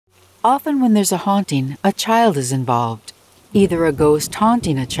Often when there's a haunting, a child is involved. Either a ghost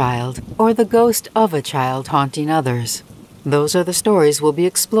haunting a child, or the ghost of a child haunting others. Those are the stories we'll be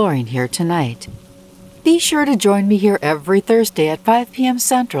exploring here tonight. Be sure to join me here every Thursday at 5 p.m.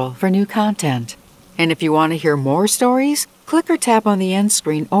 Central for new content. And if you want to hear more stories, click or tap on the end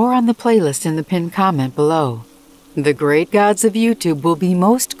screen or on the playlist in the pinned comment below. The great gods of YouTube will be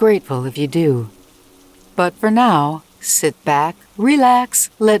most grateful if you do. But for now, sit back, relax,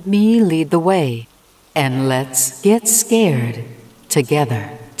 let me lead the way. And let's get scared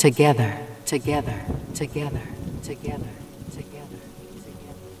together, together, together, together, together, together, together.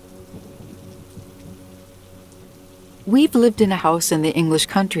 We've lived in a house in the English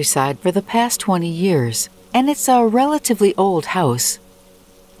countryside for the past 20 years, and it's a relatively old house.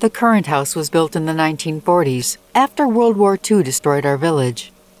 The current house was built in the 1940s, after World War II destroyed our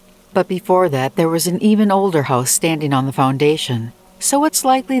village. But before that, there was an even older house standing on the foundation. So it's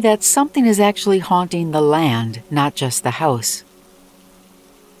likely that something is actually haunting the land, not just the house.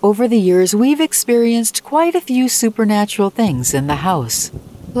 Over the years, we've experienced quite a few supernatural things in the house,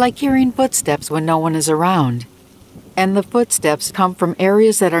 like hearing footsteps when no one is around. And the footsteps come from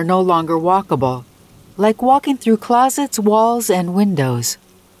areas that are no longer walkable, like walking through closets, walls, and windows.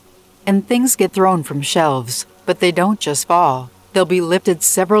 And things get thrown from shelves, but they don't just fall. They'll be lifted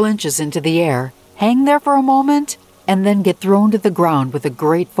several inches into the air, hang there for a moment, and then get thrown to the ground with a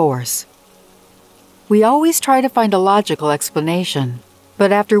great force. We always try to find a logical explanation,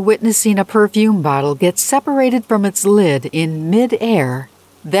 but after witnessing a perfume bottle get separated from its lid in mid-air,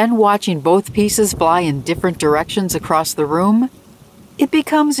 then watching both pieces fly in different directions across the room, it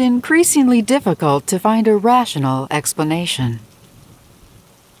becomes increasingly difficult to find a rational explanation.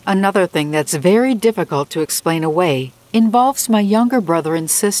 Another thing that's very difficult to explain away involves my younger brother and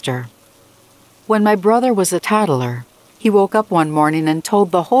sister. When my brother was a toddler, he woke up one morning and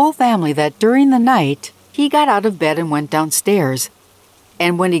told the whole family that during the night, he got out of bed and went downstairs.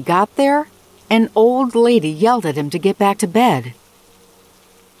 And when he got there, an old lady yelled at him to get back to bed.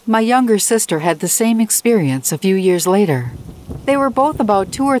 My younger sister had the same experience a few years later. They were both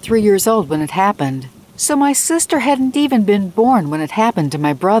about 2 or 3 years old when it happened, so my sister hadn't even been born when it happened to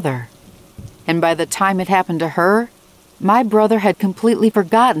my brother. And by the time it happened to her, my brother had completely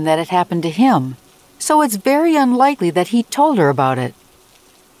forgotten that it happened to him, so it's very unlikely that he told her about it.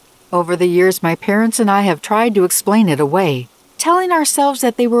 Over the years, my parents and I have tried to explain it away, telling ourselves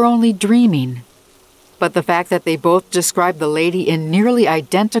that they were only dreaming. But the fact that they both described the lady in nearly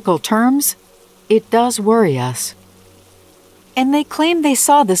identical terms, it does worry us. And they claim they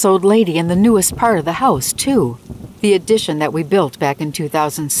saw this old lady in the newest part of the house, too, the addition that we built back in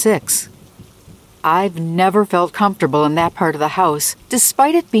 2006. I've never felt comfortable in that part of the house,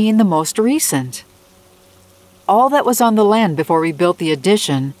 despite it being the most recent. All that was on the land before we built the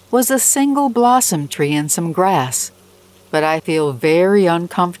addition was a single blossom tree and some grass, but I feel very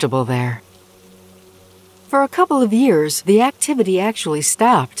uncomfortable there. For a couple of years, the activity actually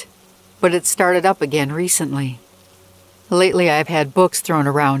stopped, but it started up again recently. Lately, I've had books thrown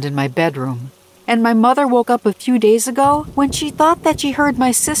around in my bedroom, and my mother woke up a few days ago when she thought that she heard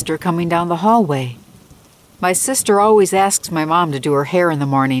my sister coming down the hallway. My sister always asks my mom to do her hair in the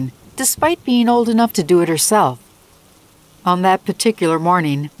morning, despite being old enough to do it herself. On that particular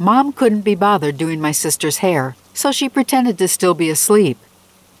morning, Mom couldn't be bothered doing my sister's hair, so she pretended to still be asleep.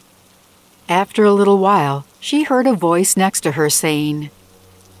 After a little while, she heard a voice next to her saying,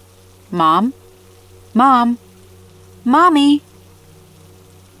 "Mom? Mom? Mommy?"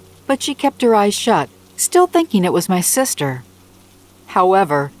 But she kept her eyes shut, still thinking it was my sister.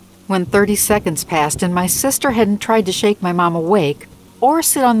 However, when 30 seconds passed and my sister hadn't tried to shake my mom awake or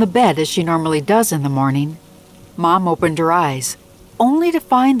sit on the bed as she normally does in the morning, Mom opened her eyes, only to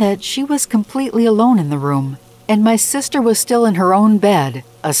find that she was completely alone in the room, and my sister was still in her own bed,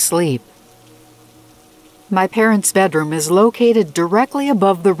 asleep. My parents' bedroom is located directly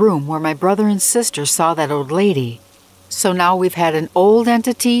above the room where my brother and sister saw that old lady. So now we've had an old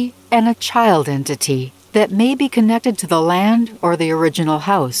entity and a child entity that may be connected to the land or the original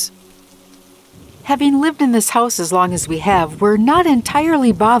house. Having lived in this house as long as we have, we're not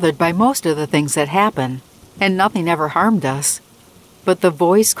entirely bothered by most of the things that happen, and nothing ever harmed us. But the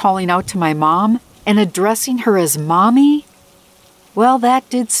voice calling out to my mom and addressing her as Mommy? Well, that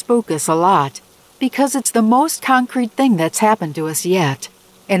did spook us a lot, because it's the most concrete thing that's happened to us yet,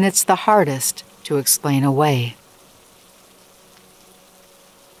 and it's the hardest to explain away.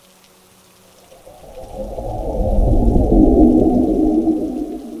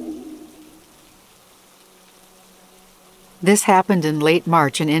 This happened in late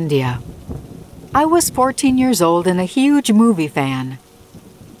March in India. I was 14 years old and a huge movie fan.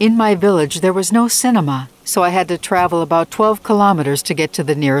 In my village, there was no cinema, so I had to travel about 12 kilometers to get to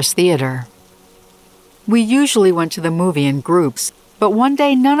the nearest theater. We usually went to the movie in groups, but one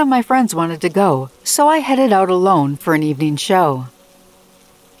day none of my friends wanted to go, so I headed out alone for an evening show.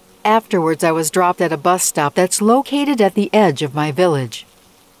 Afterwards, I was dropped at a bus stop that's located at the edge of my village.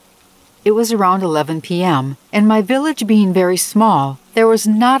 It was around 11 p.m., and my village being very small, there was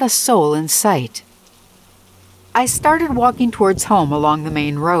not a soul in sight. I started walking towards home along the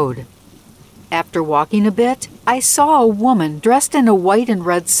main road. After walking a bit, I saw a woman dressed in a white and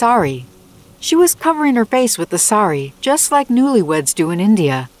red sari. She was covering her face with the sari, just like newlyweds do in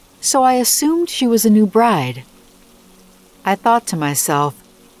India, so I assumed she was a new bride. I thought to myself,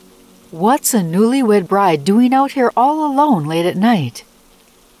 what's a newlywed bride doing out here all alone late at night?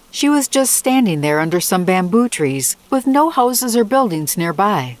 She was just standing there under some bamboo trees with no houses or buildings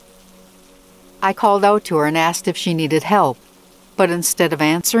nearby. I called out to her and asked if she needed help, but instead of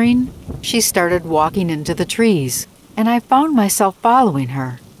answering, she started walking into the trees, and I found myself following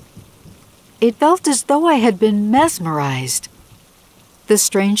her. It felt as though I had been mesmerized. The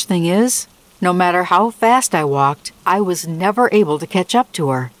strange thing is, no matter how fast I walked, I was never able to catch up to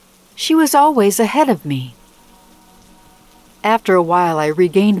her. She was always ahead of me. After a while, I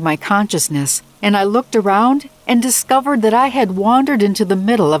regained my consciousness, and I looked around and discovered that I had wandered into the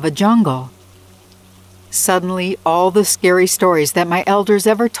middle of a jungle. Suddenly, all the scary stories that my elders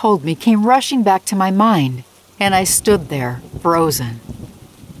ever told me came rushing back to my mind, and I stood there, frozen.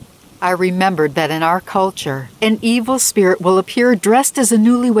 I remembered that in our culture, an evil spirit will appear dressed as a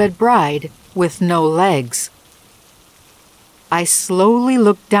newlywed bride with no legs. I slowly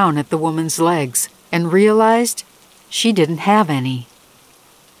looked down at the woman's legs and realized she didn't have any.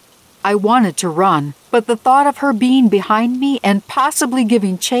 I wanted to run, but the thought of her being behind me and possibly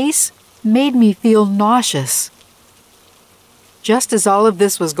giving chase made me feel nauseous. Just as all of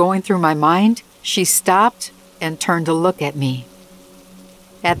this was going through my mind, she stopped and turned to look at me.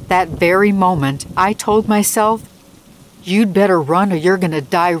 At that very moment, I told myself, "You'd better run or you're gonna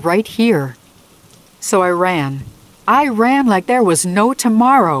die right here." So I ran. I ran like there was no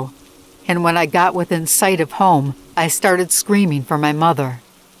tomorrow. And when I got within sight of home, I started screaming for my mother.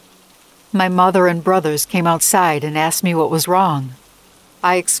 My mother and brothers came outside and asked me what was wrong.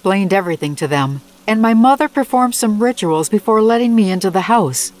 I explained everything to them, and my mother performed some rituals before letting me into the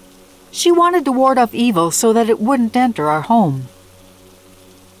house. She wanted to ward off evil so that it wouldn't enter our home.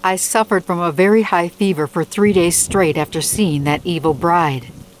 I suffered from a very high fever for 3 days straight after seeing that evil bride.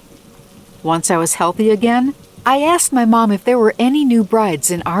 Once I was healthy again, I asked my mom if there were any new brides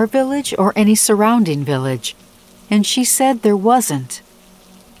in our village or any surrounding village, and she said there wasn't.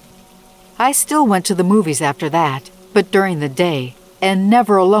 I still went to the movies after that, but during the day, and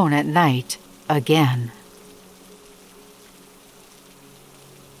never alone at night again.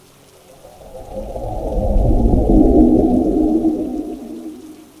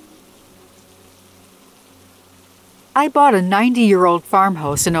 I bought a 90-year-old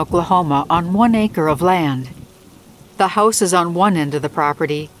farmhouse in Oklahoma on 1 acre of land. The house is on one end of the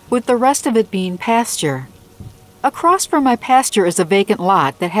property, with the rest of it being pasture. Across from my pasture is a vacant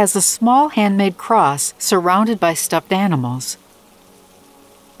lot that has a small handmade cross surrounded by stuffed animals.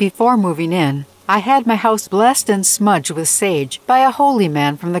 Before moving in, I had my house blessed and smudged with sage by a holy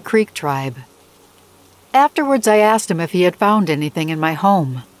man from the Creek tribe. Afterwards, I asked him if he had found anything in my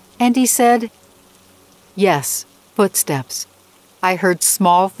home, and he said, "Yes, footsteps. I heard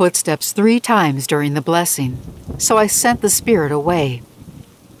small footsteps 3 times during the blessing, so I sent the spirit away."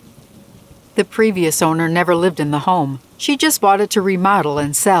 The previous owner never lived in the home. She just bought it to remodel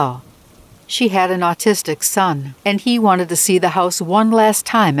and sell. She had an autistic son, and he wanted to see the house one last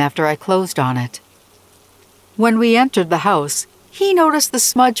time after I closed on it. When we entered the house, he noticed the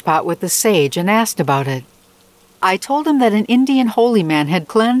smudge pot with the sage and asked about it. I told him that an Indian holy man had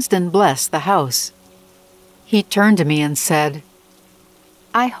cleansed and blessed the house. He turned to me and said,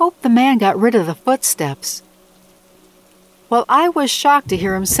 "I hope the man got rid of the footsteps." Well, I was shocked to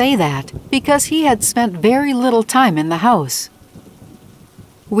hear him say that, because he had spent very little time in the house.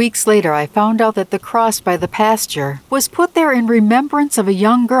 Weeks later, I found out that the cross by the pasture was put there in remembrance of a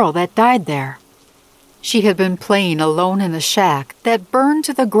young girl that died there. She had been playing alone in a shack that burned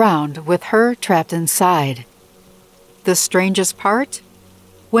to the ground with her trapped inside. The strangest part?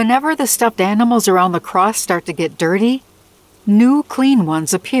 Whenever the stuffed animals around the cross start to get dirty, new clean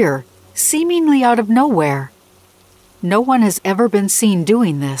ones appear, seemingly out of nowhere. No one has ever been seen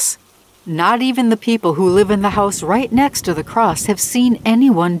doing this. Not even the people who live in the house right next to the cross have seen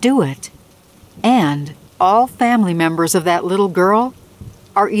anyone do it. And all family members of that little girl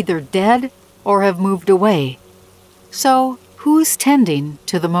are either dead or have moved away. So, Who's tending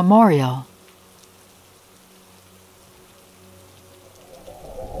to the memorial?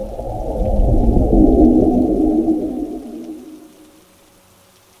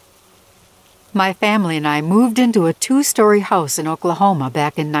 My family and I moved into a 2-story house in Oklahoma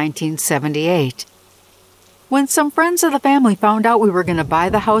back in 1978. When some friends of the family found out we were going to buy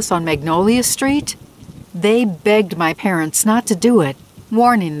the house on Magnolia Street, they begged my parents not to do it,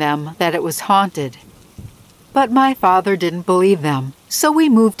 warning them that it was haunted. But my father didn't believe them, so we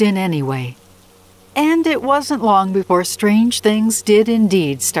moved in anyway. And it wasn't long before strange things did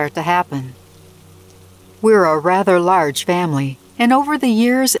indeed start to happen. We're a rather large family, and over the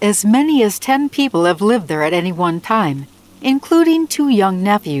years, as many as 10 people have lived there at any one time, including 2 young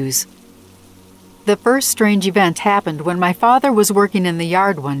nephews. The first strange event happened when my father was working in the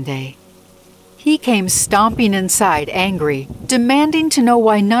yard one day. He came stomping inside, angry, demanding to know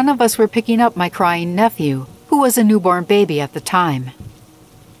why none of us were picking up my crying nephew, who was a newborn baby at the time.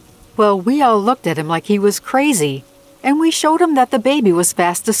 Well, we all looked at him like he was crazy, and we showed him that the baby was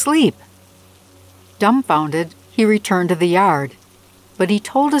fast asleep. Dumbfounded, he returned to the yard. But he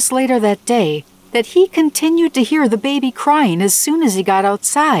told us later that day that he continued to hear the baby crying as soon as he got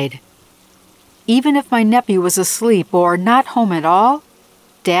outside. Even if my nephew was asleep or not home at all,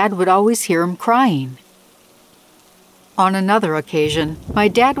 Dad would always hear him crying. On another occasion, my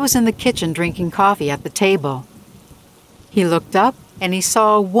dad was in the kitchen drinking coffee at the table. He looked up and he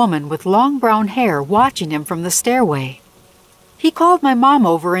saw a woman with long brown hair watching him from the stairway. He called my mom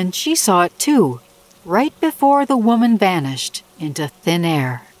over and she saw it too, right before the woman vanished into thin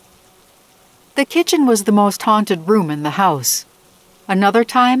air. The kitchen was the most haunted room in the house. Another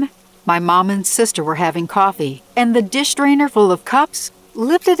time, my mom and sister were having coffee, and the dish drainer full of cups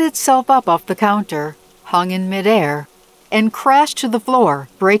lifted itself up off the counter, hung in midair, and crashed to the floor,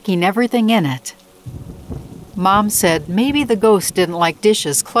 breaking everything in it. Mom said maybe the ghost didn't like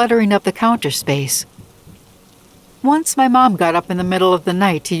dishes cluttering up the counter space. Once my mom got up in the middle of the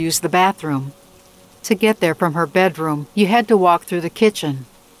night to use the bathroom. To get there from her bedroom, you had to walk through the kitchen.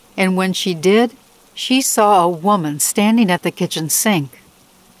 And when she did, she saw a woman standing at the kitchen sink.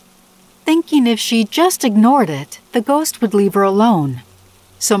 Thinking if she just ignored it, the ghost would leave her alone.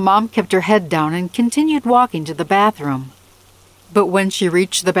 So Mom kept her head down and continued walking to the bathroom. But when she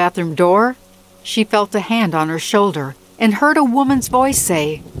reached the bathroom door, she felt a hand on her shoulder and heard a woman's voice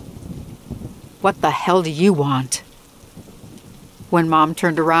say, "What the hell do you want?" When Mom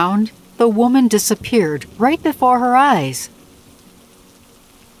turned around, the woman disappeared right before her eyes.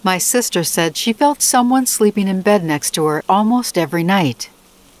 My sister said she felt someone sleeping in bed next to her almost every night.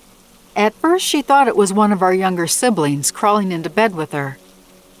 At first she thought it was one of our younger siblings crawling into bed with her.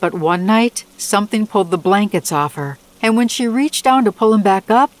 But one night, something pulled the blankets off her, and when she reached down to pull them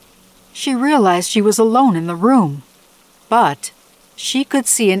back up, she realized she was alone in the room. But she could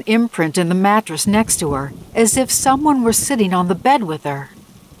see an imprint in the mattress next to her, as if someone were sitting on the bed with her.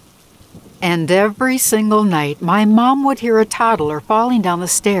 And every single night, my mom would hear a toddler falling down the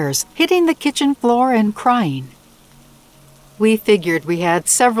stairs, hitting the kitchen floor and crying. We figured we had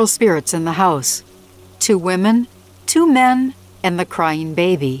several spirits in the house. 2 women, 2 men, and the crying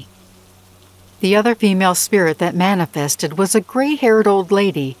baby. The other female spirit that manifested was a gray-haired old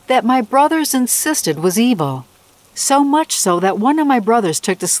lady that my brothers insisted was evil. So much so that one of my brothers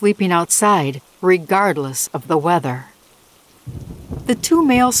took to sleeping outside, regardless of the weather. The 2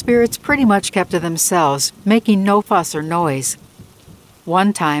 male spirits pretty much kept to themselves, making no fuss or noise.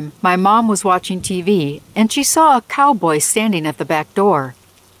 One time, my mom was watching TV, and she saw a cowboy standing at the back door.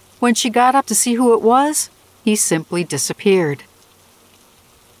 When she got up to see who it was, he simply disappeared.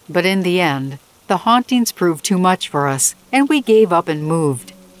 But in the end, the hauntings proved too much for us, and we gave up and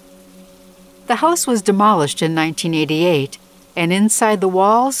moved. The house was demolished in 1988, and inside the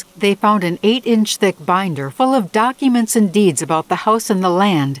walls, they found an 8-inch thick binder full of documents and deeds about the house and the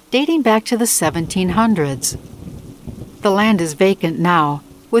land dating back to the 1700s. The land is vacant now,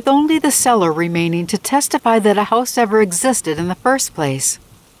 with only the cellar remaining to testify that a house ever existed in the first place.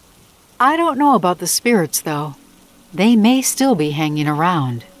 I don't know about the spirits, though. They may still be hanging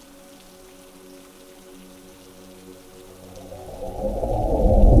around.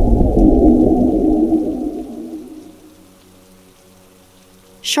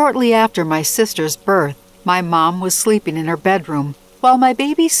 Shortly after my sister's birth, my mom was sleeping in her bedroom while my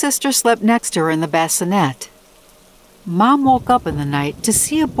baby sister slept next to her in the bassinet. Mom woke up in the night to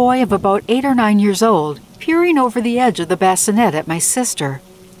see a boy of about 8 or 9 years old peering over the edge of the bassinet at my sister.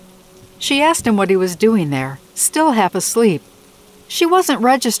 She asked him what he was doing there, still half asleep. She wasn't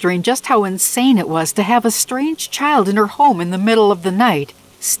registering just how insane it was to have a strange child in her home in the middle of the night,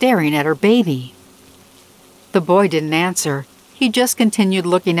 staring at her baby. The boy didn't answer, He just continued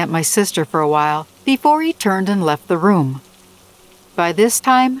looking at my sister for a while before he turned and left the room. By this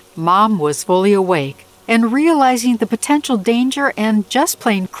time, Mom was fully awake and realizing the potential danger and just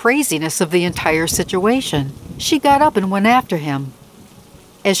plain craziness of the entire situation. She got up and went after him.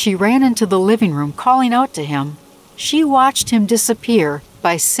 As she ran into the living room calling out to him, she watched him disappear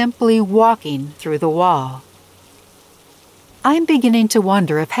by simply walking through the wall. I'm beginning to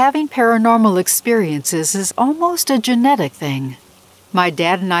wonder if having paranormal experiences is almost a genetic thing. My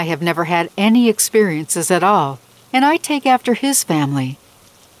dad and I have never had any experiences at all, and I take after his family,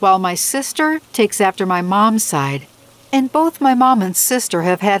 while my sister takes after my mom's side, and both my mom and sister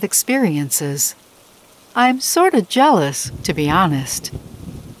have had experiences. I'm sort of jealous, to be honest.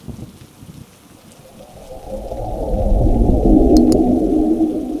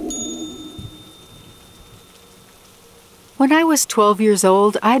 When I was 12 years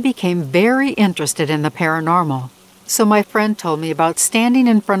old, I became very interested in the paranormal. So my friend told me about standing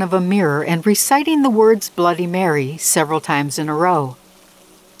in front of a mirror and reciting the words Bloody Mary several times in a row.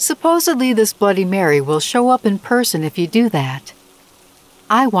 Supposedly this Bloody Mary will show up in person if you do that.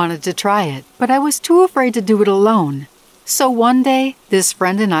 I wanted to try it, but I was too afraid to do it alone. So one day, this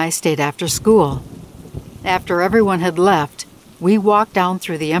friend and I stayed after school. After everyone had left, we walked down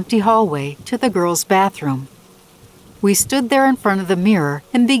through the empty hallway to the girls' bathroom. We stood there in front of the mirror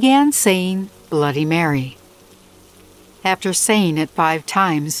and began saying Bloody Mary. After saying it 5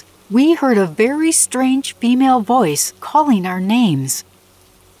 times, we heard a very strange female voice calling our names.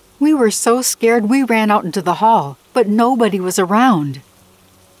 We were so scared we ran out into the hall, but nobody was around.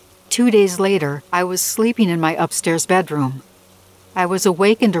 2 days later, I was sleeping in my upstairs bedroom. I was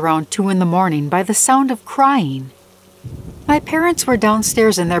awakened around 2 in the morning by the sound of crying. My parents were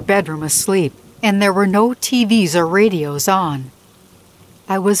downstairs in their bedroom asleep, and there were no TVs or radios on.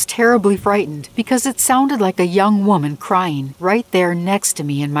 I was terribly frightened because it sounded like a young woman crying right there next to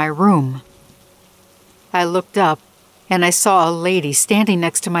me in my room. I looked up, and I saw a lady standing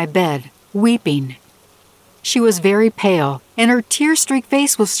next to my bed, weeping. She was very pale, and her tear-streaked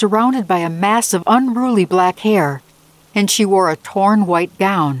face was surrounded by a mass of unruly black hair, and she wore a torn white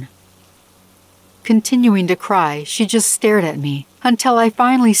gown. Continuing to cry, she just stared at me until I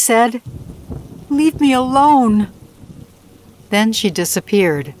finally said, "Leave me alone." Then she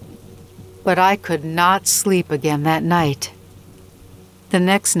disappeared, but I could not sleep again that night. The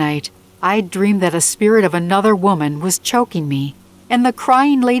next night, I dreamed that a spirit of another woman was choking me, and the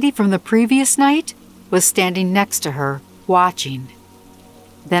crying lady from the previous night was standing next to her, watching.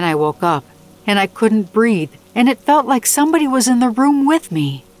 Then I woke up, and I couldn't breathe, and it felt like somebody was in the room with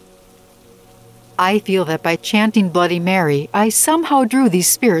me. I feel that by chanting Bloody Mary, I somehow drew these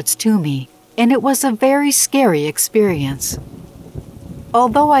spirits to me, and it was a very scary experience.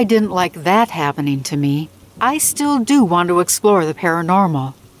 Although I didn't like that happening to me, I still do want to explore the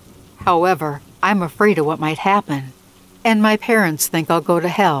paranormal. However, I'm afraid of what might happen, and my parents think I'll go to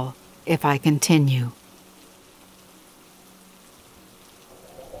hell if I continue.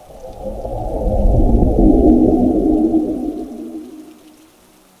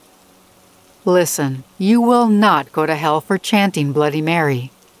 Listen, you will not go to hell for chanting Bloody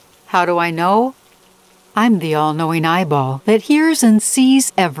Mary. How do I know? I'm the all-knowing eyeball that hears and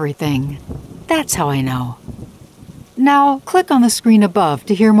sees everything. That's how I know. Now, click on the screen above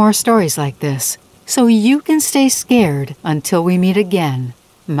to hear more stories like this, so you can stay scared until we meet again,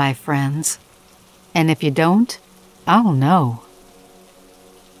 my friends. And if you don't, I'll know.